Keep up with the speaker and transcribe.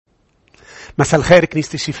مساء الخير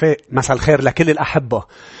كنيسة الشفاء، مساء الخير لكل الأحبة.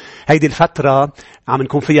 هيدي الفترة عم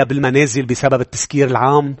نكون فيها بالمنازل بسبب التسكير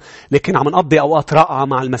العام، لكن عم نقضي أوقات رائعة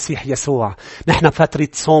مع المسيح يسوع. نحن فترة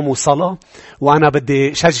صوم وصلاة، وأنا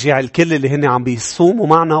بدي شجع الكل اللي هن عم بيصوموا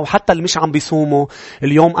معنا وحتى اللي مش عم بيصوموا.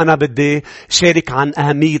 اليوم أنا بدي شارك عن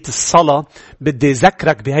أهمية الصلاة. بدي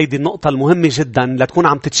ذكرك بهيدي النقطة المهمة جدا لتكون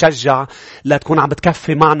عم تتشجع، لتكون عم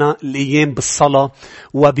بتكفي معنا الأيام بالصلاة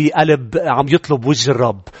وبقلب عم يطلب وجه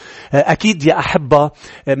الرب. أكيد يا أحبة،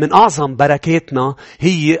 من أعظم بركاتنا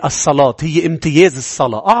هي الصلاة، هي امتياز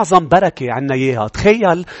الصلاة. أعظم بركة عنا إياها.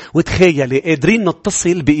 تخيل وتخيلي قادرين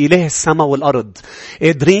نتصل بإله السماء والأرض،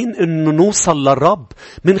 قادرين إنه نوصل للرب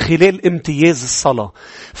من خلال امتياز الصلاة.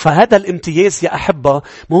 فهذا الامتياز يا أحبة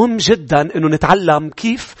مهم جدا إنه نتعلم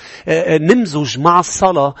كيف نمزج مع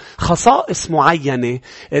الصلاة خصائص معينة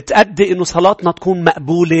تؤدي إنه صلاتنا تكون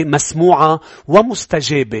مقبولة، مسموعة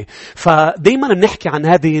ومستجابة. فدايما بنحكي عن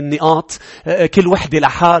هذه النقاط، كل وحدة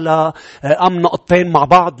لحالها أم نقطتين مع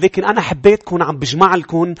بعض، لكن أنا حبيتكم عم بجمع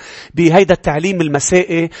لكم بهيدا التعليم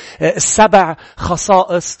المسائي 7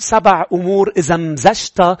 خصائص، 7 أمور إذا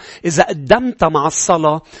مزجتها، إذا قدمتها مع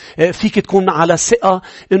الصلاة، فيك تكون على ثقة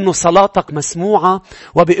إنه صلاتك مسموعة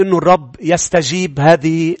وبإنه الرب يستجيب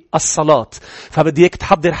هذه الصلاة. فبدي اياك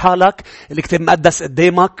تحضر حالك، الكتاب المقدس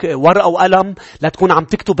قدامك، ورقة وقلم لتكون عم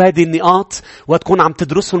تكتب هذه النقاط وتكون عم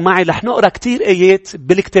تدرسهم معي. رح نقرأ كتير آيات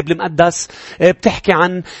بالكتاب المقدس بتحكي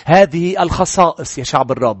عن هذه الخصائص يا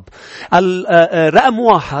شعب الرب. رقم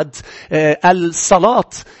 1، الصلاة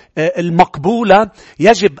المقبولة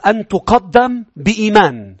يجب أن تقدم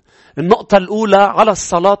بإيمان. النقطة الأولى على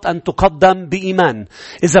الصلاة أن تقدم بإيمان.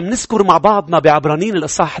 إذا بنذكر مع بعضنا بعبرانيين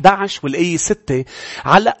الإصحاح 11 والآية 6،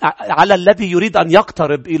 على الذي يريد أن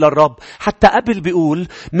يقترب إلى الرب، حتى قبل بيقول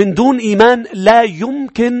من دون إيمان لا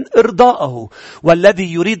يمكن إرضاءه،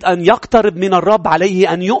 والذي يريد أن يقترب من الرب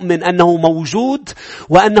عليه أن يؤمن أنه موجود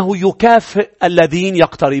وأنه يكافئ الذين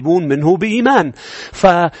يقتربون منه بإيمان.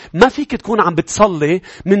 فما فيك تكون عم بتصلي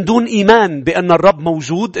من دون إيمان بأن الرب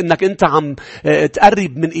موجود، إنك أنت عم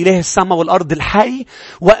تقرب من إله السماء والأرض الحي،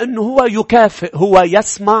 وأنه هو يكافئ، هو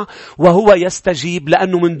يسمع وهو يستجيب.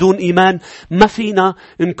 لأنه من دون إيمان ما فينا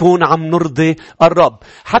نكون عم نرضي الرب.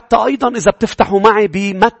 حتى أيضا إذا بتفتحوا معي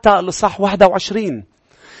بمتى الإصحاح 21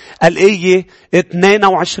 الآية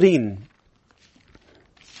 22،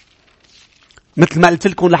 مثل ما قلت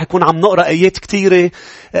لكم رح يكون عم نقرأ آيات كتيرة.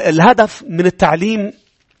 الهدف من التعليم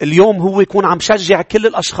اليوم هو يكون عم شجع كل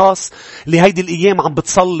الأشخاص اللي هيدي الأيام عم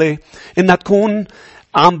بتصلي، إنها تكون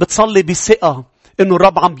عم بتصلي بثقة إنه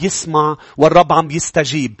الرب عم بيسمع والرب عم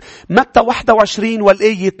بيستجيب. متى 21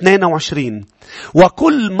 والآية 22: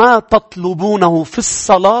 وكل ما تطلبونه في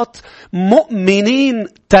الصلاة مؤمنين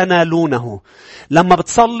تنالونه. لما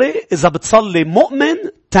بتصلي، إذا بتصلي مؤمن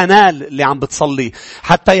تنال اللي عم بتصلي.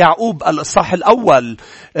 حتى يعقوب الإصحاح الأول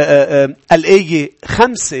الآية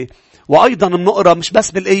 5، وأيضا بنقرأ مش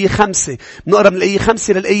بس بالآية 5، بنقرأ من الآية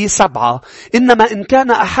 5 للآية 7: إنما إن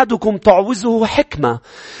كان أحدكم تعوزه حكمة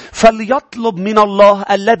فليطلب من الله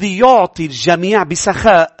الذي يعطي الجميع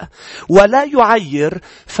بسخاء ولا يعير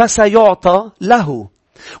فسيعطى له،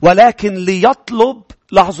 ولكن ليطلب،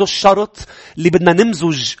 لاحظوا الشرط اللي بدنا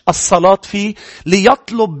نمزج الصلاة فيه،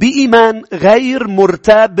 ليطلب بإيمان غير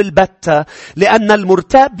مرتاب البتة، لأن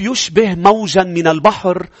المرتاب يشبه موجا من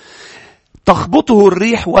البحر تخبطه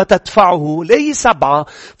الريح وتدفعه. الآية 7: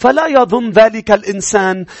 فلا يظن ذلك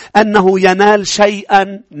الإنسان أنه ينال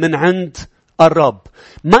شيئا من عند الرب.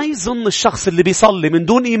 ما يظن الشخص اللي بيصلي من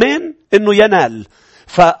دون إيمان أنه ينال.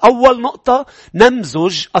 فأول نقطة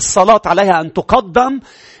نمزج الصلاة عليها أن تقدم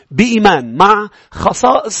بإيمان مع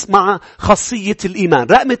خصائص، مع خاصية الإيمان.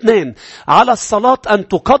 رقم 2، على الصلاة أن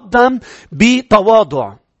تقدم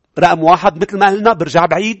بتواضع. رقم 1 مثل ما قلنا برجع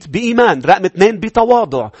بعيد بإيمان. رقم 2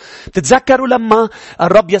 بتواضع. تتذكروا لما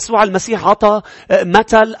الرب يسوع المسيح عطى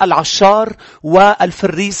مثل العشار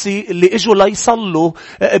والفريسي اللي اجوا ليصلوا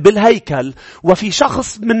بالهيكل، وفي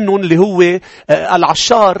شخص منهم اللي هو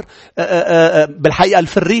العشار، بالحقيقة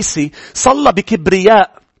الفريسي، صلى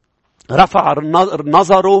بكبرياء، رفع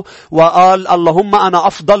نظره وقال: اللهم أنا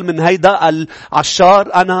أفضل من هيدا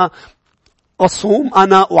العشار، أنا أصوم،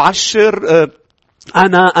 أنا أعشر،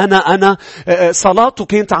 أنا صلاته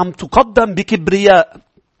كانت عم تقدم بكبرياء.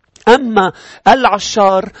 أما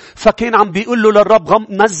العشار فكان عم بيقول له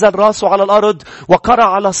للرب، نزل راسه على الأرض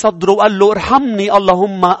وقرع على صدره وقال له ارحمني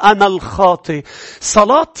اللهم أنا الخاطئ.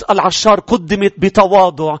 صلاة العشار قدمت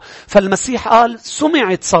بتواضع، فالمسيح قال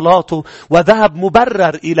سمعت صلاته وذهب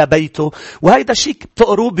مبرر إلى بيته. وهيدا شيء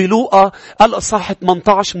بتقروه بلوقا الإصحاح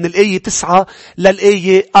 18 من الآية 9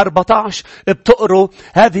 للآية 14. بتقروا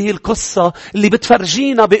هذه القصة اللي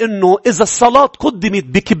بتفرجينا بأنه إذا الصلاة قدمت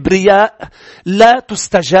بكبرياء لا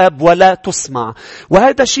تستجاب ولا تسمع.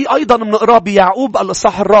 وهذا شيء أيضا بنقراه بيعقوب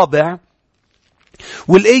الإصحاح 4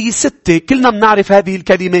 والآية 6. كلنا بنعرف هذه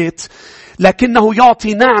الكلمات: لكنه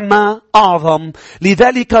يعطي نعمة أعظم،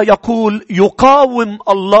 لذلك يقول يقاوم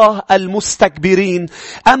الله المستكبرين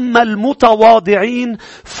أما المتواضعين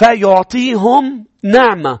فيعطيهم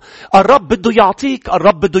نعمة. الرب بده يعطيك،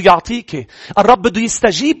 الرب بده يعطيك، الرب بده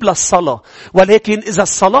يستجيب للصلاة. ولكن إذا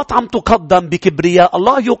الصلاة عم تقدم بكبرياء،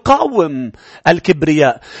 الله يقاوم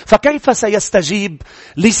الكبرياء. فكيف سيستجيب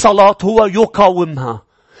لصلاة هو يقاومها؟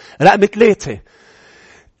 رقم 3،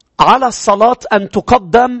 على الصلاة أن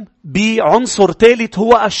تقدم بعنصر ثالث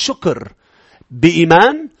هو الشكر،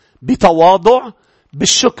 بإيمان، بتواضع،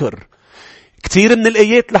 بالشكر. كثير من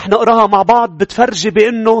الآيات رح نقراها مع بعض بتفرجي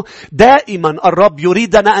بأنه دائما الرب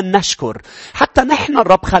يريدنا أن نشكر. حتى نحن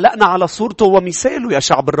الرب خلقنا على صورته ومثاله يا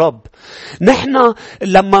شعب الرب. نحن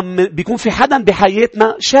لما بيكون في حدا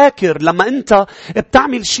بحياتنا شاكر، لما أنت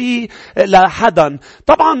بتعمل شيء لحدا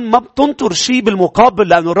طبعا ما بتنطر شيء بالمقابل،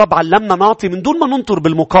 لأنه الرب علمنا نعطي من دون ما ننطر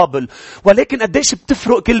بالمقابل. ولكن قديش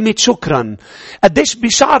بتفرق كلمة شكرا، قديش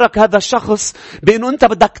بيشعرك هذا الشخص بأنه أنت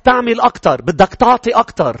بدك تعمل أكتر، بدك تعطي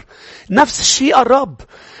أكتر. نفس الشيء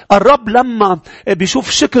الرب لما بيشوف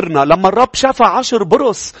شكرنا، لما الرب شاف 10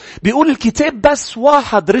 برص بيقول الكتاب بس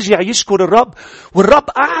واحد رجع يشكر الرب، والرب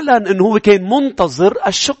أعلن أنه هو كان منتظر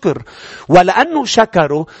الشكر. ولأنه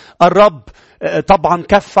شكره الرب طبعا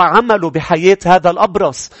كف عمله بحياة هذا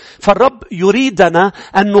الأبرص. فالرب يريدنا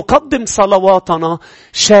أن نقدم صلواتنا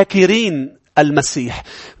شاكرين المسيح.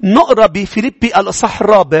 نقرأ بفيليبي الإصحاح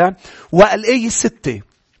 4 والآية 6.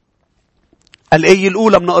 الآية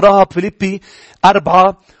الأولى بنقراها بفيليبي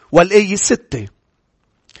 4 والآية 6.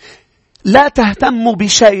 لا تهتموا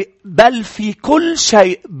بشيء بل في كل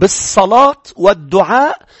شيء بالصلاة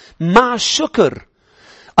والدعاء مع الشكر.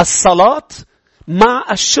 الصلاة مع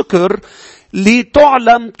الشكر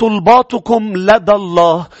لتعلم طلباتكم لدى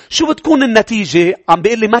الله. شو بتكون النتيجة؟ عم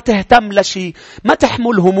بيقول لي ما تهتم لشي، ما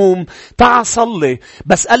تحمل هموم، تعا صلي.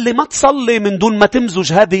 بس قال لي ما تصلي من دون ما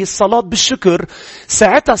تمزج هذه الصلاة بالشكر.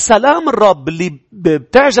 ساعتها سلام الرب اللي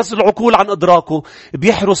بتعجز العقول عن إدراكه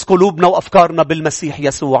بيحرس قلوبنا وأفكارنا بالمسيح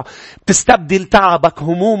يسوع. بتستبدل تعبك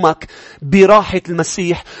همومك براحة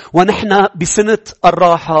المسيح. ونحن بسنة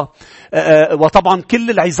الراحة، وطبعا كل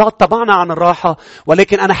العظات تبعنا عن الراحة،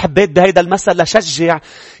 ولكن أنا حبيت بهيدا المثل لشجع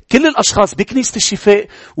كل الأشخاص بكنيسة الشفاء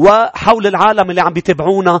وحول العالم اللي عم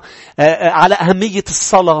بيتابعونا على أهمية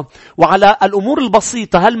الصلاة وعلى الأمور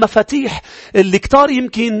البسيطة، هالمفاتيح اللي كتار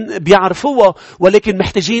يمكن بيعرفوها ولكن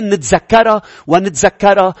محتاجين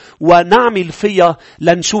نتذكرها ونعمل فيها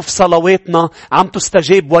لنشوف صلواتنا عم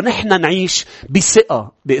تستجيب ونحن نعيش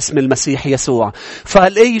بثقة باسم المسيح يسوع.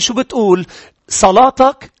 فهالآية شو بتقول؟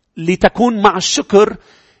 صلاتك لتكون مع الشكر،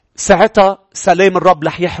 ساعتها سلام الرب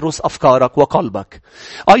رح يحرس أفكارك وقلبك.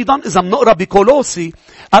 أيضا إذا بنقرأ بكولوسي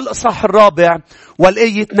الإصحاح 4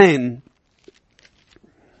 والآية 2.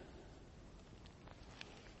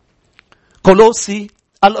 كولوسي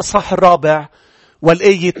الإصحاح 4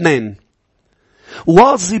 والآية 2.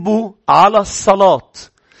 واظبوا على الصلاة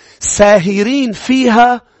ساهرين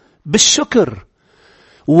فيها بالشكر.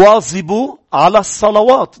 واظبوا على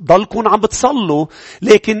الصلوات، ضلكن عم بتصلوا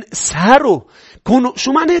لكن اسهروا. كونوا،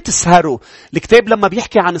 شو معنى تسهروا؟ الكتاب لما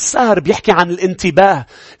بيحكي عن السهر بيحكي عن الانتباه.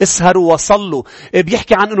 اسهروا وصلوا.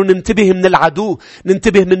 بيحكي عن انه ننتبه من العدو،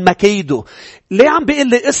 ننتبه من مكيده. ليه عم بيقول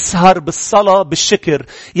لي اسهر بالصلاة بالشكر؟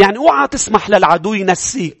 يعني اوعى تسمح للعدو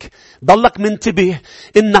ينسيك. ضلك منتبه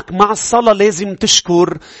انك مع الصلاة لازم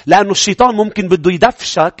تشكر، لانه الشيطان ممكن بده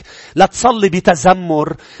يدفشك لتصلي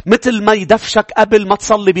بتذمر، مثل ما يدفشك قبل ما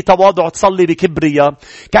تصلي بتواضع، تصلي بكبرياء،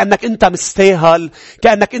 كأنك انت مستاهل،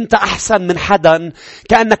 كأنك انت احسن من حدا،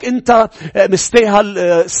 كأنك انت مستاهل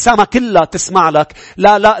السما كلها تسمع لك.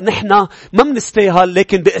 لا نحن ما منستاهل،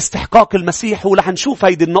 لكن باستحقاق المسيح. ورح نشوف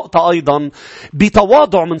هيدي النقطة ايضا.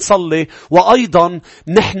 بتواضع منصلي، وايضا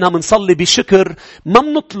نحن منصلي بشكر، ما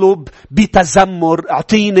منطلب بتذمر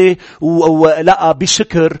اعطيني ولا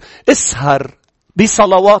بشكر. اسهر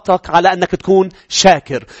بصلواتك على أنك تكون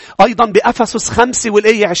شاكر. أيضا بأفسس 5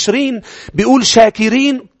 والآية 20 بيقول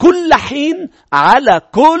شاكرين كل حين على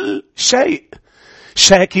كل شيء.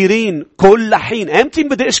 شاكرين كل حين. امتى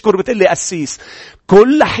بدي أشكر؟ بتقلي أسيس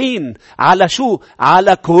كل حين. على شو؟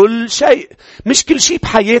 على كل شيء. مش كل شيء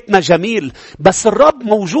بحياتنا جميل، بس الرب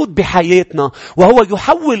موجود بحياتنا، وهو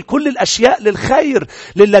يحول كل الأشياء للخير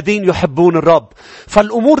للذين يحبون الرب.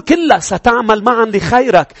 فالأمور كلها ستعمل معا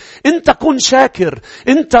لخيرك. أنت كن شاكر،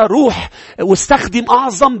 أنت روح واستخدم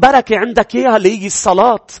أعظم بركة عندك إياها اللي هي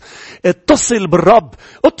الصلاة. اتصل بالرب،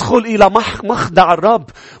 ادخل إلى مخدع الرب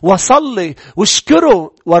وصلي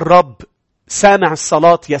واشكره، والرب سامع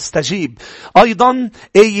الصلاة يستجيب. أيضا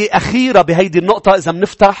آية أخيرة بهيدي النقطة إذا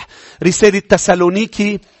بنفتح رسالة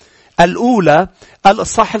تسالونيكي الأولى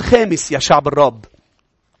الإصحاح 5 يا شعب الرب.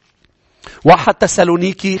 1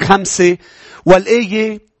 تسالونيكي 5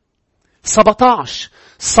 والآية 17.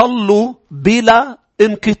 صلوا بلا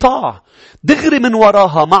انقطاع. دغري من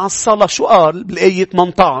وراها مع الصلاة شو قال بالآية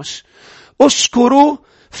 18؟ اشكروا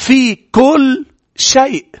في كل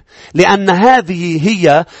شيء، لأن هذه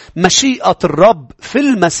هي مشيئة الرب في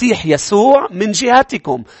المسيح يسوع من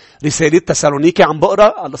جهتكم. رسالة تسالونيكي عم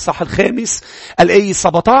بقرأ الإصحاح 5 الآية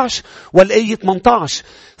 17 والآية 18.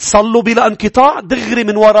 صلوا بلا انقطاع. دغري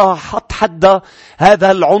من وراها حط حدا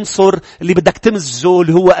هذا العنصر اللي بدك تمزجه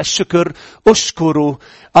اللي هو الشكر. اشكروا.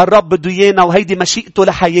 الرب بده ايانا، وهيدي مشيئته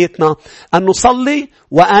لحياتنا، أن نصلي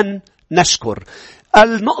وأن نشكر.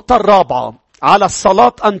 النقطة الرابعة على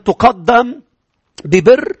الصلاة أن تقدم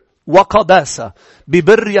ببر وقداسة.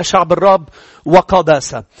 ببر يا شعب الرب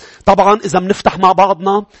وقداسة. طبعا إذا بنفتح مع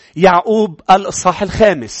بعضنا يعقوب الإصحاح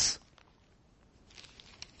 5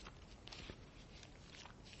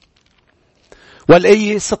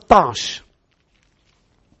 والآية 16.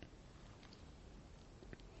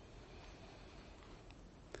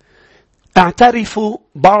 اعترفوا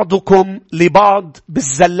بعضكم لبعض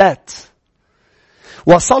بالزلات،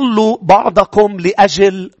 وصلوا بعضكم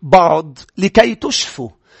لأجل بعض لكي تشفوا.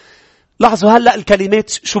 لاحظوا هلأ الكلمات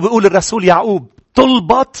شو بيقول الرسول يعقوب.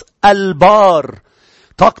 طلبة البار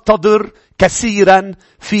تقتدر كثيرا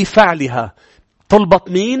في فعلها. طلبة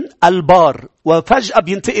مين؟ البار. وفجأة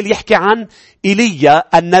بينتقل يحكي عن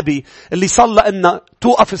إيليا النبي اللي صلى إن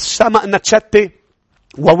توقف السماء إن تشتي،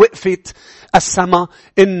 ووقفت السماء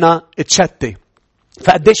إن تشتي.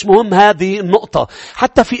 فقديش مهم هذه النقطة.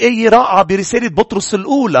 حتى في آية رائعة برسالة بطرس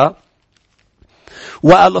الأولى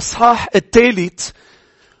والإصحاح 3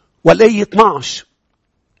 والآية 12.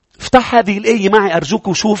 افتح هذه الآية معي أرجوك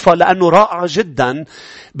وشوفها، لأنه رائعة جدا.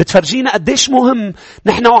 بتفرجينا قديش مهم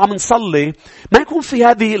نحن وعم نصلي ما يكون في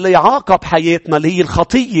هذه الإعاقة بحياتنا اللي هي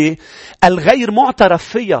الخطية الغير معترف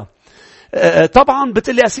فيها. طبعا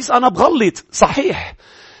بتقلي أسيس أنا بغلط، صحيح،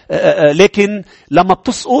 لكن لما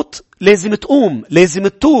بتسقط لازم تقوم، لازم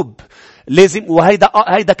تتوب، لازم.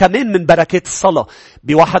 وهيدا كمان من بركات الصلاة.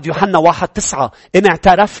 بواحد يوحنا 1:9 إن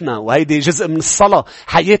اعترفنا، وهيدي جزء من الصلاة،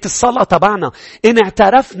 حياة الصلاة تبعنا. إن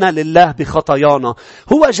اعترفنا لله بخطايانا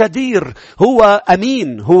هو جدير، هو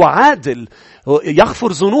أمين، هو عادل،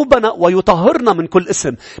 يغفر ذنوبنا ويطهرنا من كل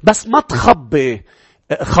اسم. بس ما تخبي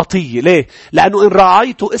خطية. ليه؟ لأنه إن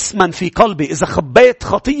رعيت اسما في قلبي، إذا خبيت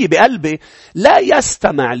خطية بقلبي لا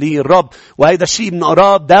يستمع لي الرب. وهذا الشيء من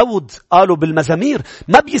أراب داود قالوا بالمزامير.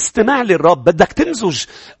 ما بيستمع لي الرب. بدك تمزج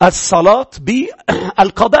الصلاة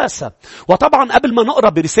بالقداسة. وطبعا قبل ما نقرأ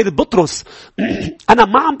برسالة بطرس أنا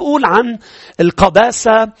ما عم بقول عن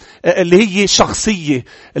القداسة اللي هي شخصية.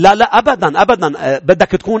 لا لا أبدا أبدا. بدك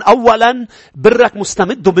تكون أولا برك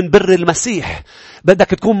مستمد من بر المسيح. بدك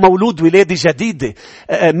تكون مولود ولادة جديدة.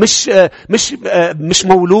 مش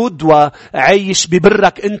مولود وعايش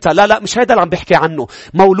ببرك انت. لا لا، مش هذا اللي عم بحكي عنه.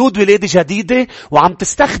 مولود ولادة جديدة وعم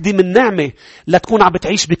تستخدم النعمة لتكون عم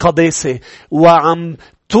بتعيش بقداسة، وعم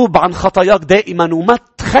توب عن خطاياك دائما، وما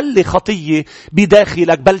تخلي خطية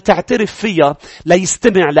بداخلك بل تعترف فيها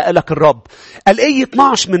ليستمع لك الرب. الآية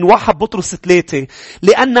 12 من 1 بطرس 3.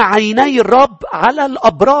 لأن عيني الرب على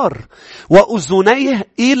الأبرار وأذنيه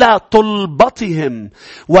إلى طلبتهم،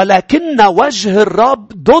 ولكن وجه الرب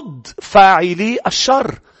ضد فاعلي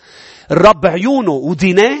الشر. الرب عيونه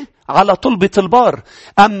وديناه على طلبة البار،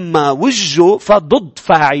 أما وجهه فضد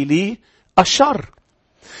فاعلي الشر.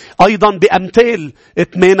 أيضا بأمثال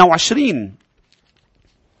 28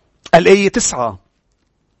 الآية 9.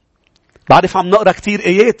 بعرف عم نقرأ كتير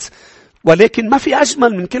آيات، ولكن ما في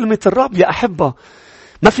أجمل من كلمة الرب يا أحبة.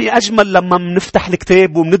 ما في أجمل لما منفتح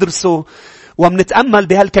الكتاب ومندرسه ومنتأمل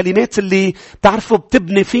بهالكلمات اللي بتعرفوا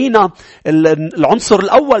بتبني فينا. العنصر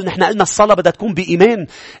الأول نحن قلنا الصلاة بدها تكون بإيمان.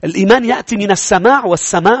 الإيمان يأتي من السماع،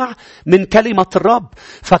 والسماع من كلمة الرب.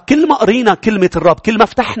 فكل ما قرينا كلمة الرب، كل ما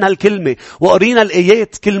فتحنا الكلمة وقرينا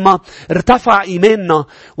الآيات، كل ما ارتفع إيماننا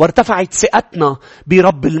وارتفعت ثقتنا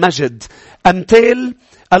برب المجد. أمثال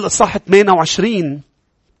الإصحاح 28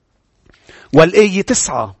 والآية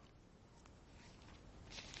 9.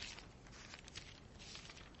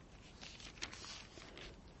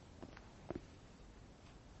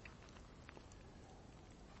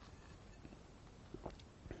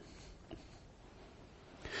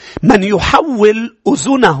 من يحول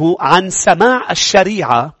أذنه عن سماع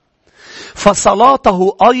الشريعة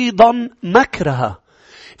فصلاته أيضا مكرهة.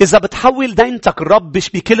 إذا بتحول دينتك الرب مش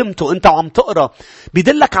بكلمته أنت وعم تقرأ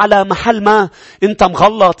بيدلك على محل ما أنت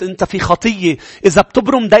مغلط، أنت في خطية. إذا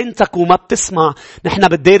بتبرم دينتك وما بتسمع، نحن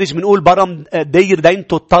بالدارج بنقول برم داير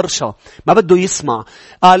دينته الطرشة، ما بده يسمع.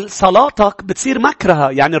 قال صلاتك بتصير مكرهة،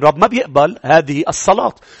 يعني الرب ما بيقبل هذه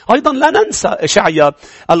الصلاة. أيضا لا ننسى إشعيا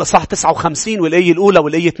الإصحاح 59 والآية الأولى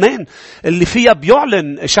والآية 2 اللي فيها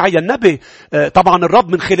بيعلن إشعيا النبي. طبعا الرب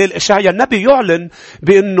من خلال إشعيا النبي يعلن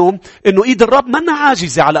بأنه إيد الرب منا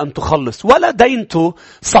عاجزة على أن تخلص، ولا دينته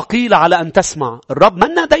ثقيلة على أن تسمع. الرب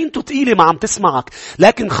منا دينته تقيلة ما عم تسمعك،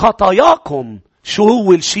 لكن خطاياكم، شو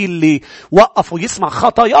هو الشيء اللي وقفوا يسمع؟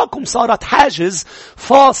 خطاياكم صارت حاجز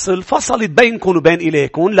فصلت بينكم وبين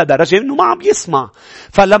إليكم لدرجة أنه ما عم يسمع.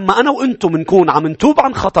 فلما أنا وإنتم نكون عم نتوب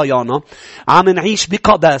عن خطايانا، عم نعيش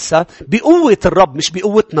بقداسة بقوة الرب مش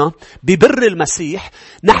بقوتنا، ببر المسيح،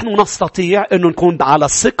 نحن نستطيع أنه نكون على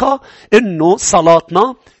الثقة أنه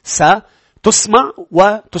صلاتنا ستسمع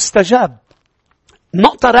وتستجاب.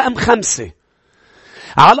 نقطة رقم 5: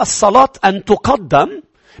 على الصلاة أن تقدم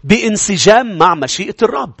بانسجام مع مشيئة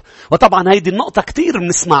الرب. وطبعا هيدي النقطة كتير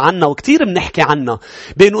بنسمع عنها وكتير بنحكي عنها،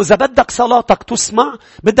 بأنه إذا بدك صلاتك تسمع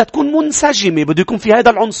بدها تكون منسجمة، بده يكون في هذا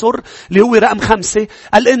العنصر اللي هو رقم 5،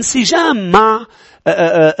 الانسجام مع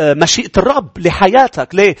مشيئة الرب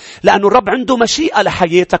لحياتك. ليه؟ لأنه الرب عنده مشيئة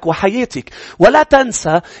لحياتك وحياتك. ولا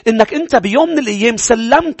تنسى أنك أنت بيوم من الأيام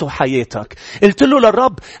سلمته حياتك، قلت له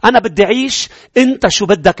للرب أنا بدي أعيش، أنت شو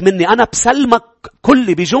بدك مني، أنا بسلمك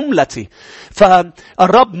كل بجملتي.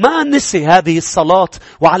 فالرب ما نسي هذه الصلاة،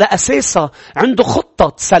 وعلى أساسها عنده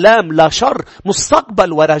خطة سلام لا شر،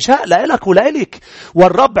 مستقبل ورجاء لإلك ولإلك.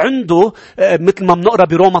 والرب عنده مثل ما بنقرأ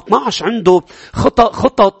بروما 12 عنده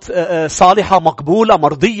خطط صالحة مقبولة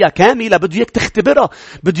مرضية كاملة، بده اياك تختبرها،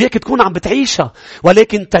 بده اياك تكون عم بتعيشها.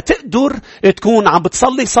 ولكن انت تقدر تكون عم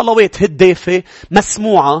بتصلي صلوات هدافة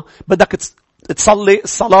مسموعة، بدك تصلي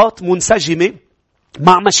الصلاة منسجمة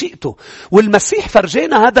مع مشيئته. والمسيح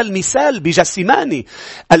فرجينا هذا المثال بجسيماني.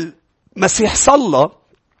 المسيح صلى: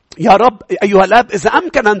 يا رب أيها الآب إذا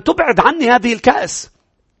أمكن أن تبعد عني هذه الكأس،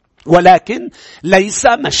 ولكن ليس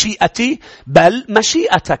مشيئتي بل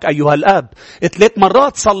مشيئتك أيها الآب. 3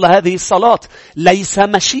 مرات صلى هذه الصلاة: ليس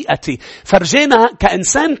مشيئتي. فرجينا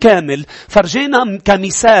كإنسان كامل، فرجينا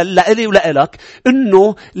كمثال لإلي ولإلك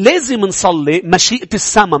أنه لازم نصلي مشيئة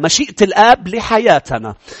السماء، مشيئة الآب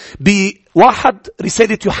لحياتنا. بواحد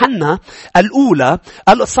رسالة يوحنا الأولى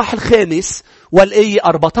الإصحاح 5 والآية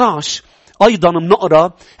 14 أيضا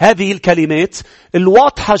بنقرأ هذه الكلمات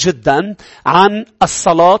الواضحة جدا عن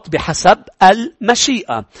الصلاة بحسب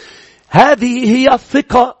المشيئة. هذه هي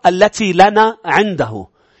الثقة التي لنا عنده.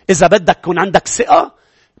 إذا بدك يكون عندك ثقة،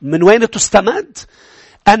 من وين تستمد؟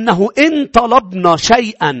 أنه إن طلبنا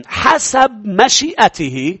شيئا حسب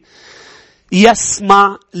مشيئته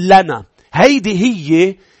يسمع لنا. هيدي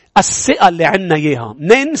هي الثقة اللي عنا إياها.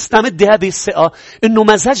 منين نستمد هذه الثقة؟ إنه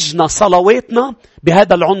مزجنا صلواتنا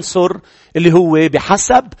بهذا العنصر اللي هو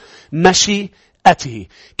بحسب مشيئته.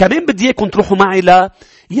 كمان بدي إياكم تروحوا معي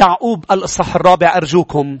ليعقوب الإصحاح 4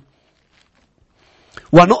 أرجوكم،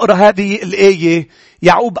 ونقرأ هذه الآية،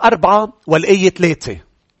 يعقوب 4 والآية 3.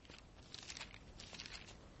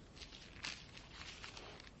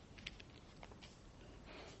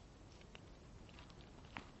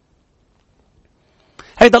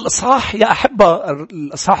 هذا الإصحاح يا أحبة،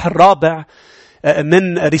 الإصحاح 4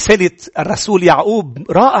 من رسالة الرسول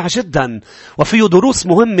يعقوب رائع جدا، وفيه دروس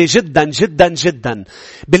مهمة جدا جدا جدا.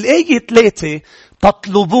 بالآية 3: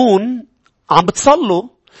 تطلبون، عم بتصلوا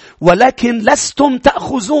ولكن لستم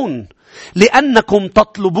تأخذون لأنكم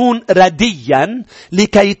تطلبون رديا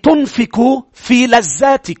لكي تنفقوا في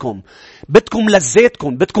لذاتكم. بدكم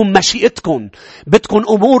لذاتكم، بدكم مشيئتكم، بدكم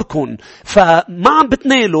أموركم، فما عم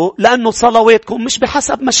بتنالوا لأنه صلواتكم مش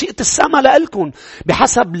بحسب مشيئة السماء لألكم،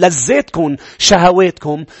 بحسب لذاتكم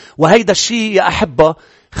شهواتكم. وهيدا الشيء يا أحبة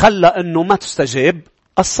خلى أنه ما تستجاب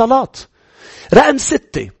الصلاة. رقم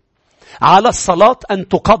 6: على الصلاة أن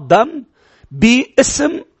تقدم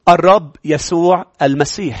باسم الرب يسوع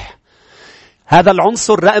المسيح. هذا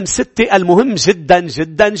العنصر رقم 6 المهم جدا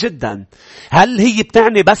جدا جدا. هل هي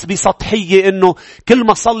بتعني بس بسطحية انه كل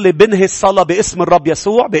ما صلي بنهي الصلاة باسم الرب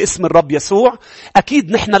يسوع باسم الرب يسوع؟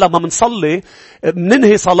 اكيد نحن لما منصلي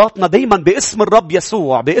بننهي صلاتنا دايما باسم الرب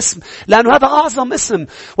يسوع، باسم، لانه هذا اعظم اسم.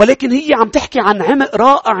 ولكن هي عم تحكي عن عمق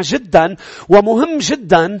رائع جدا ومهم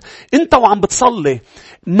جدا. انت وعم بتصلي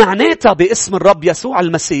معناتها باسم الرب يسوع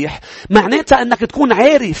المسيح، معناتها انك تكون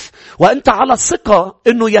عارف وانت على ثقة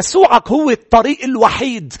انه يسوعك هو الطريق الطريق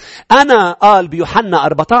الوحيد. أنا قال بيوحنا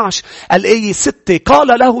 14 الآية 6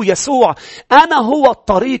 قال له يسوع أنا هو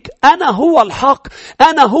الطريق، أنا هو الحق،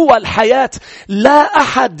 أنا هو الحياة، لا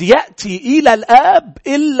أحد يأتي إلى الآب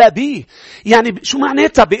إلا بي. يعني شو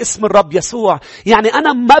معناتها باسم الرب يسوع؟ يعني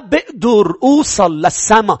أنا ما بقدر أوصل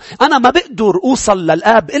للسماء، أنا ما بقدر أوصل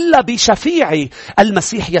للآب إلا بشفيعي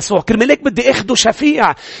المسيح يسوع. كرمالك بدي أخده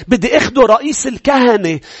شفيع، بدي أخده رئيس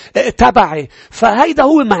الكهنة تبعي. فهيدا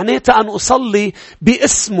هو معناتها أن أصلي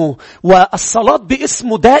باسمه، والصلاة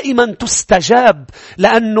باسمه دائما تستجاب،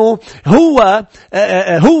 لأنه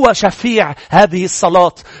هو شفيع هذه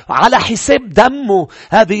الصلاة. على حساب دمه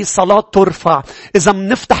هذه الصلاة ترفع. إذا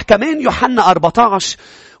منفتح كمان يوحنا 14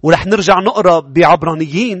 ورح نرجع نقرأ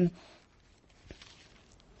بعبرانيين.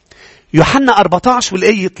 يوحنا 14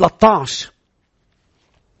 والآية 13.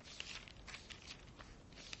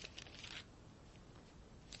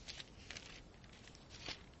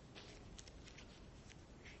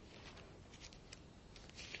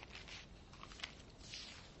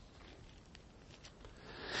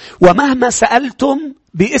 ومهما سألتم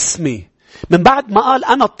باسمي، من بعد ما قال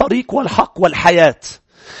أنا الطريق والحق والحياة،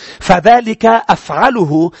 فذلك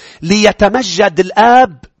أفعله ليتمجد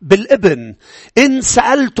الآب بالابن. إن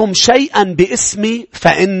سألتم شيئا باسمي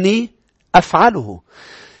فإني أفعله.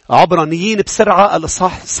 عبرانيين بسرعة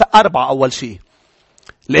الإصحاح 4 أول شيء.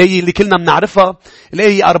 الآية اللي كلنا بنعرفها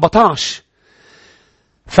الآية 14.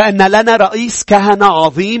 فإن لنا رئيس كهنة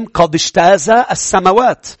عظيم قد اجتاز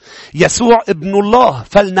السماوات، يسوع ابن الله،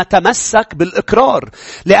 فلنتمسك بالإقرار،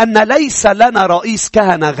 لأن ليس لنا رئيس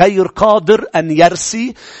كهنة غير قادر أن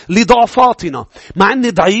يرسي لضعفاتنا. مع أني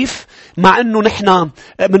ضعيف، مع أنه نحن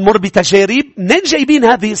بنمر بتجارب، منين جايبين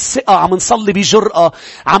هذه الثقة؟ عم نصلي بجرأة،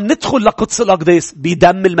 عم ندخل لقدس الأقداس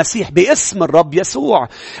بدم المسيح، باسم الرب يسوع.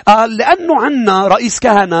 لأنه عنا رئيس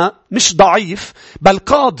كهنة مش ضعيف، بل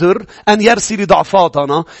قادر أن يرسي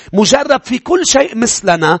لضعفاتنا، مجرب في كل شيء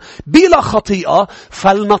مثلنا بلا خطيئة،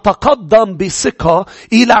 فلنتقدم بثقة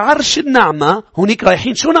إلى عرش النعمة. هناك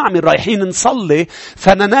رايحين شو نعمل؟ رايحين نصلي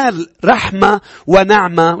فننال رحمة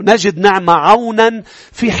ونعمة، ونجد نعمة عونا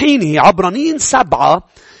في حينه. عبرانيين 7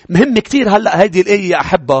 مهم كتير هلأ هذه الآية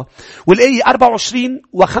أحبها، والآية 24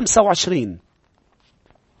 و25.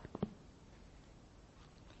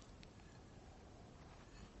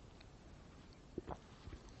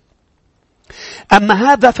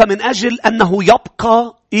 أما هذا فمن أجل أنه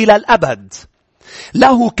يبقى إلى الأبد،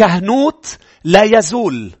 له كهنوت لا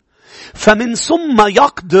يزول، فمن ثم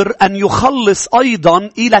يقدر أن يخلص أيضا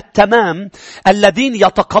إلى التمام الذين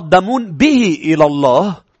يتقدمون به إلى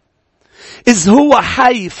الله، إذ هو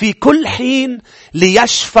حي في كل حين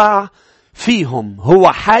ليشفع فيهم.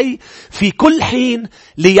 هو حي في كل حين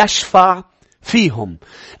ليشفع فيهم.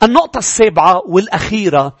 النقطة 7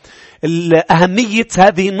 والأخيرة، أهمية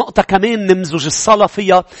هذه النقطة كمان نمزج الصلاة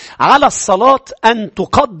فيها. على الصلاة أن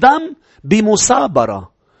تقدم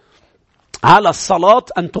بمثابرة. على الصلاة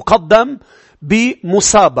أن تقدم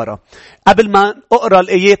بمثابرة. قبل ما أقرأ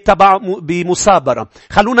الآيات تبع بمثابرة،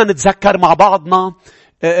 خلونا نتذكر مع بعضنا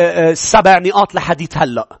 7 نقاط لحديث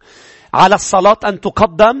هلأ. على الصلاة أن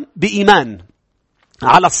تقدم بإيمان،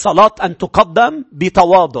 على الصلاة أن تقدم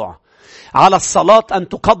بتواضع، على الصلاة أن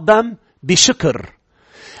تقدم بشكر،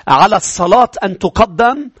 على الصلاة أن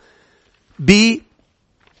تقدم ببر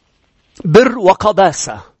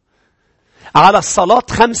وقداسة، على الصلاة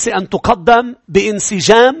 5 أن تقدم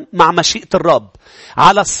بانسجام مع مشيئة الرب،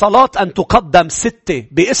 على الصلاة أن تقدم 6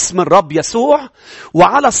 باسم الرب يسوع،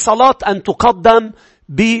 وعلى الصلاة أن تقدم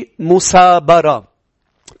بمثابرة.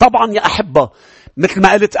 طبعا يا أحبة، مثل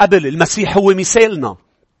ما قلت قبل، المسيح هو مثالنا.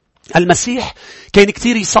 المسيح كان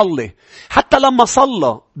كتير يصلي، حتى لما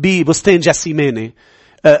صلى ببستان جسيماني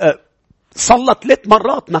صلى 3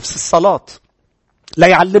 مرات نفس الصلاة،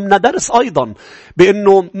 ليعلمنا درس أيضا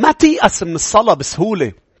بأنه ما تيأس من الصلاة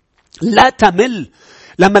بسهولة، لا تمل.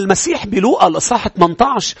 لما المسيح بلوقا الإصحاح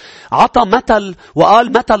 18 عطى مثل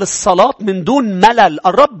وقال مثل الصلاة من دون ملل.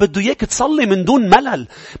 الرب بده إياك تصلي من دون ملل.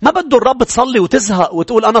 ما بده الرب تصلي وتزهق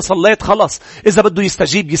وتقول أنا صليت خلص، إذا بده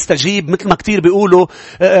يستجيب يستجيب، مثل ما كتير بيقولوا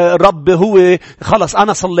الرب هو خلص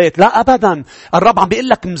أنا صليت. لا أبدا، الرب عم بيقول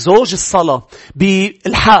لك مزوج الصلاة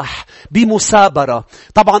بإلحاح، بمثابرة.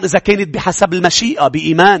 طبعا إذا كانت بحسب المشيئة،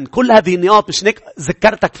 بإيمان. كل هذه النقاط مش هيك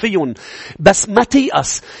ذكرتك فيهم، بس ما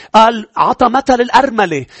تيأس. قال عطى مثل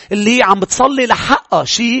الأرملة اللي عم بتصلي لحقها،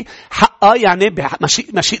 شيء حقها يعني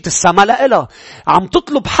مشيئة السماء لإلها، عم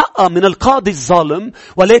تطلب حقها من القاضي الظالم،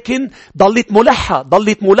 ولكن ضلت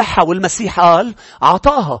ملحة والمسيح قال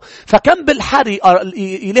عطاها. فكم بالحري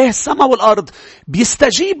إله السماء والأرض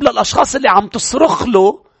بيستجيب للأشخاص اللي عم تصرخ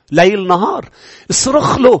له ليل نهار.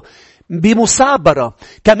 اصرخ له بمثابرة.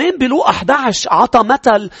 كمان بلوقا 11 عطى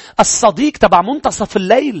مثل الصديق تبع منتصف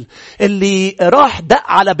الليل اللي راح دق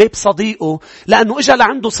على باب صديقه لأنه إجا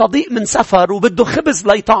لعنده صديق من سفر وبده خبز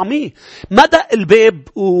ليطعميه. ما دق الباب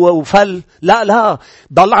وفل، لا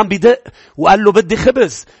ضل عم بيدق وقال له بدي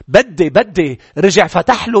خبز، بدي. رجع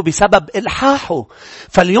فتح له بسبب إلحاحه.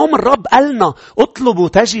 فاليوم الرب قالنا اطلبوا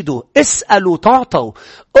تجدوا، اسألوا تعطوا،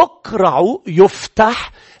 اقرعوا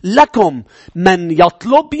يفتح لكم. من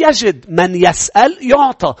يطلب يجد، من يسأل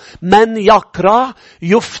يعطى، من يقرع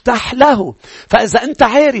يفتح له. فإذا أنت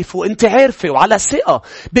عارف وأنت عارفة وعلى ثقة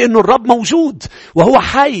بأنه الرب موجود وهو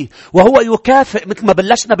حي وهو يكافئ مثل ما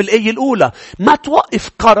بلشنا بالآية الأولى، ما توقف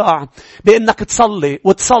قرع بأنك تصلي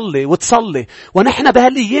وتصلي وتصلي. ونحن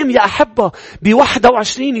بهالأيام يا أحبة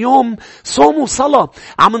ب21 يوم صوم وصلاة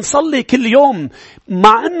عم نصلي كل يوم،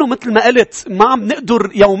 مع أنه مثل ما قلت ما عم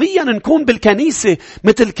نقدر يوميا نكون بالكنيسة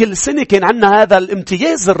مثل كل سنة كان عندنا هذا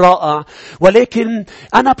الامتياز الرائع. ولكن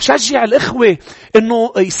أنا بشجع الإخوة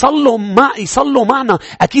إنه يصلوا معنا.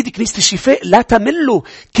 أكيد كنيسة الشفاء لا تملوا،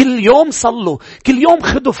 كل يوم صلوا، كل يوم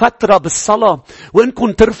خدوا فترة بالصلاة.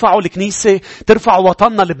 وإنكم ترفعوا الكنيسة، ترفعوا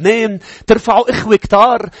وطننا لبنان، ترفعوا إخوة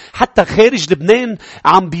كتار حتى خارج لبنان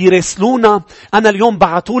عم بيراسلونا. أنا اليوم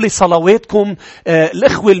بعتولي صلواتكم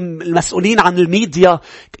الإخوة المسؤولين عن الميديا،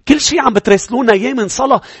 كل شيء عم بتراسلونا إياه من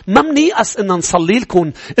صلاة. ما منيأس إن نصلي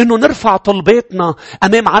لكم، إنه نرفع طلباتنا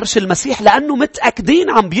أمام عرش المسيح، لأنه متأكدين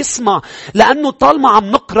عم بيسمع، لأنه طالما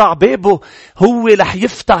عم نقرع بابه هو رح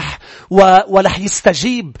يفتح ورح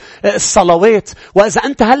يستجيب الصلوات. وإذا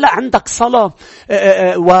أنت هلأ عندك صلاة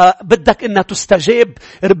وبدك إنها تستجاب،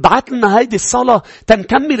 ابعت لنا هيدي الصلاة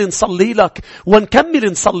تنكمل نصلي لك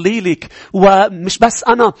ونكمل نصلي لك. ومش بس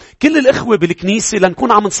أنا، كل الإخوة بالكنيسة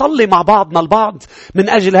لنكون عم نصلي مع بعضنا البعض من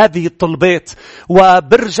أجل هذه الطلبات.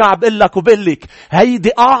 وبرجع بقول لك وبقلك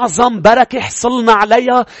هيدي أعظم بركة حصلنا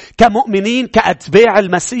عليها كمؤمنين كأتباع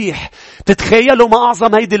المسيح. تتخيلوا ما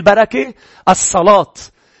أعظم هيدي البركة؟ الصلاة،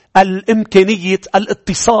 الإمكانية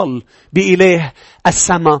الاتصال بإله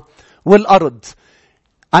السماء والأرض.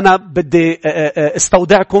 أنا بدي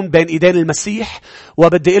استودعكم بين إيدين المسيح،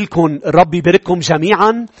 وبدي لكم الرب يبارككم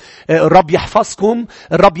جميعا، الرب يحفظكم،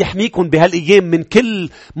 الرب يحميكم بهالأيام من كل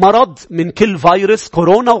مرض، من كل فيروس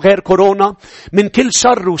كورونا وغير كورونا، من كل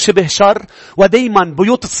شر وشبه شر. ودايما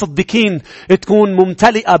بيوت الصديقين تكون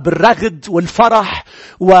ممتلئة بالرغد والفرح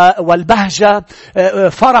والبهجة،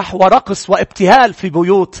 فرح ورقص وابتهال في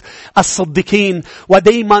بيوت الصديقين.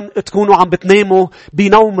 ودايما تكونوا عم بتناموا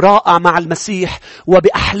بنوم رائع مع المسيح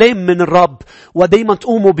وبأحلام من الرب. ودايما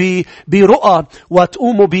تقوموا برؤى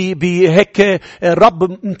وتقوموا بهيك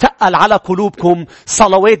الرب متقل على قلوبكم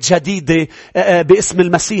صلوات جديدة باسم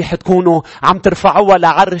المسيح تكونوا عم ترفعوها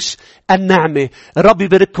لعرش النعمة. الرب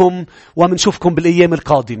يبارككم ومنشوفكم بالأيام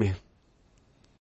القادمة.